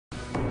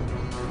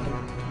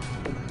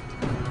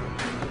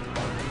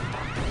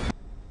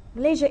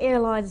Malaysia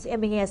Airlines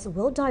 (MAS)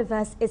 will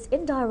divest its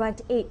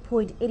indirect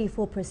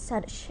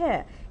 8.84%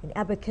 share in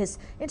Abacus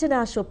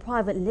International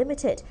Private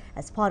Limited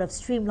as part of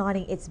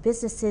streamlining its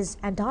businesses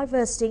and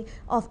divesting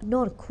of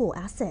non-core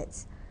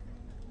assets.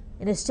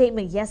 In a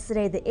statement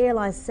yesterday, the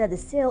airline said the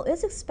sale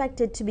is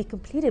expected to be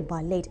completed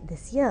by late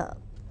this year.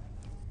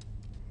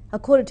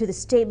 According to the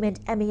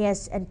statement,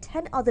 MAS and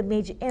 10 other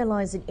major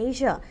airlines in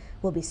Asia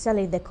will be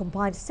selling their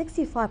combined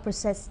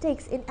 65%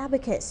 stakes in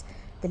Abacus,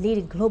 the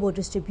leading global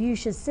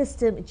distribution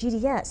system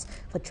 (GDS)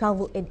 for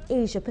travel in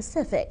Asia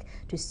Pacific,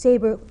 to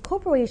Sabre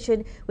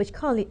Corporation, which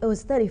currently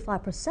owns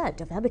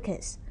 35% of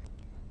Abacus.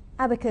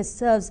 Abacus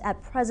serves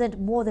at present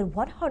more than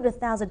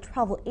 100,000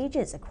 travel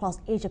agents across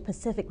Asia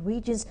Pacific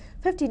region's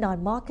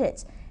 59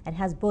 markets and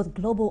has both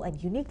global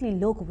and uniquely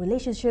local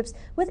relationships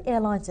with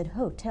airlines and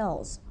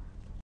hotels.